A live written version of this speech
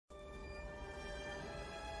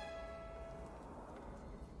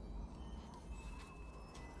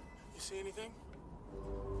see anything?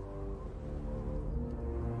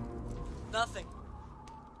 Nothing.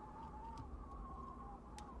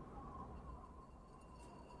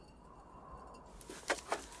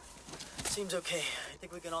 Seems okay. I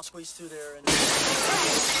think we can all squeeze through there and...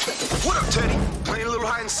 What up, Teddy? Playing a little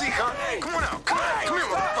hide and seek, huh? Come on out. Come here,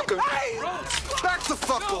 motherfucker. Back the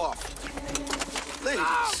fuck off.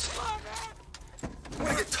 Ladies. You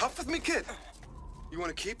wanna get tough with me, kid? You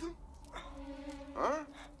wanna keep him? Huh?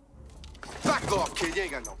 Back off, kid. You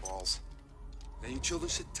ain't got no balls. Now you children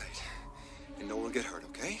sit tight. And no one will get hurt,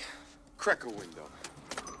 okay? Crack a window.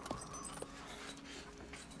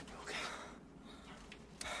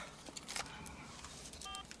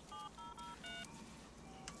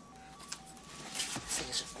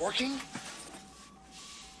 Is it working?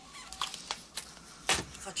 I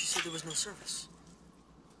thought you said there was no service.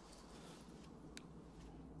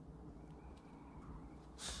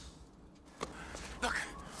 Look.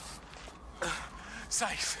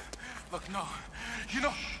 Sykes. Look, no. You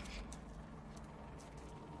know...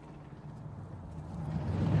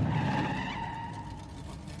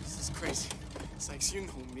 This is crazy. Sykes, you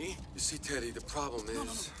know me. You see, Teddy, the problem is... No,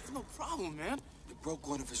 there's no problem, man. You broke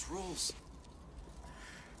one of his rules.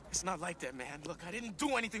 It's not like that, man. Look, I didn't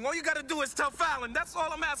do anything. All you gotta do is tell Fallon. That's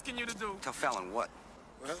all I'm asking you to do. Tell Fallon what?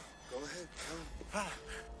 Well, go ahead. Tell him.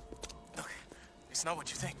 Look, it's not what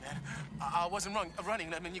you think, man. I wasn't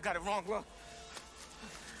running. I mean, you got it wrong. Well,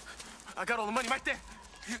 I got all the money right there.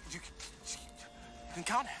 You can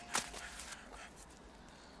count it.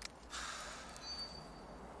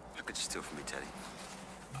 How could you steal from me, Teddy?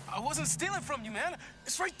 I wasn't stealing from you, man.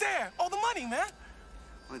 It's right there. All the money, man.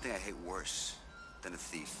 The only thing I hate worse than a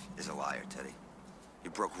thief is a liar, Teddy.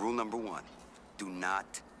 You broke rule number 1. Do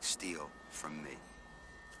not steal from me.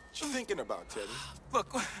 What you thinking about, Teddy?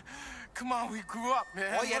 Look, come on, we grew up,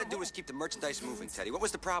 man. All you had to do was keep the merchandise moving, Teddy. What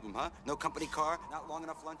was the problem, huh? No company car? Not long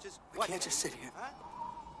enough lunches? We can't just sit here. Huh?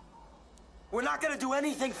 We're not gonna do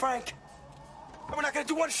anything, Frank. And we're not gonna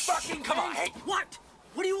do one fucking Come on, thing. hey. What?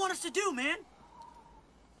 What do you want us to do, man?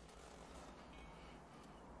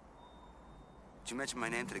 Did you mention my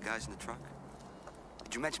name to the guys in the truck?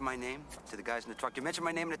 Did you mention my name to the guys in the truck? Did you mention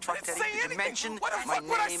my name in the truck, I didn't Teddy? say Did anything. you mention Why the my fuck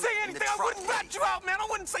would I name say in the anything? I truck, wouldn't rat Teddy? you out, man. I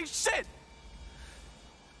wouldn't say shit.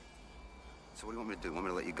 So what do you want me to do? Want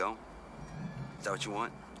me to let you go? Is that what you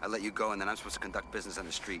want? I let you go, and then I'm supposed to conduct business on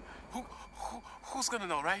the street. Who's gonna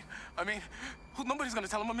know, right? I mean, nobody's gonna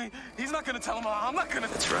tell him. I mean, he's not gonna tell him. I'm not gonna.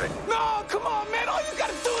 That's right. No, come on, man. All you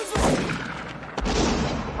gotta do is...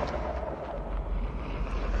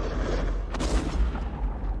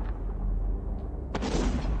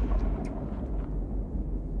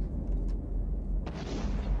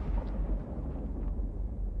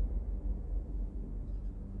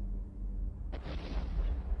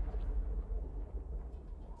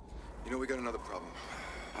 You know, we got another problem.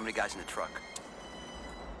 How many guys in the truck?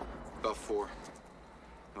 About 4.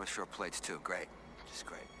 North Shore plates, too. Great. Just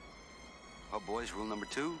great. Well, boys, rule number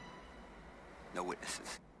 2, no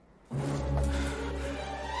witnesses.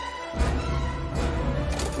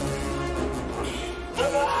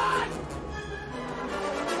 Come on!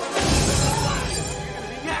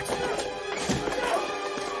 Next!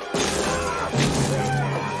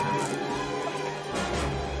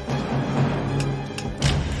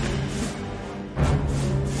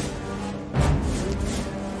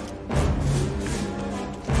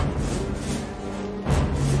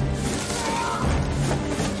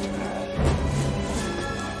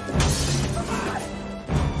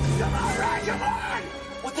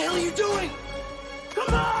 What the hell are you doing?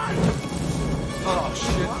 Come on! Oh,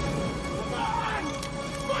 shit. Come on!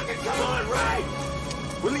 Fucking come on, Ray!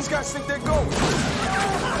 Where do these guys think they're going?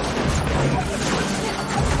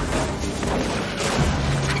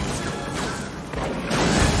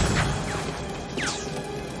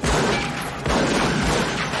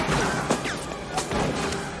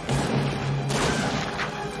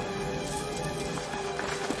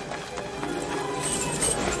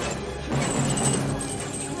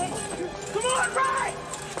 Come on, Ray!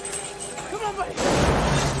 Come on, buddy!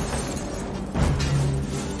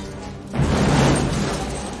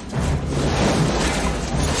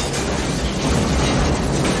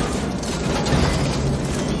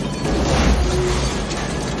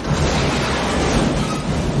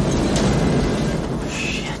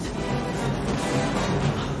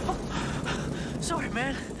 Sorry,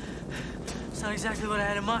 man. It's not exactly what I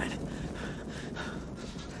had in mind.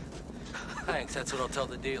 Thanks, that's what I'll tell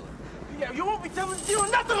the dealer. Yeah, you won't be telling the dealer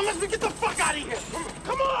nothing unless we get the fuck out of here.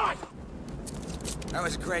 Come on! That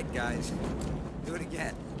was great, guys. Do it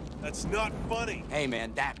again. That's not funny. Hey,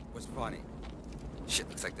 man, that was funny. Shit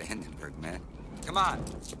looks like the Hindenburg, man. Come on.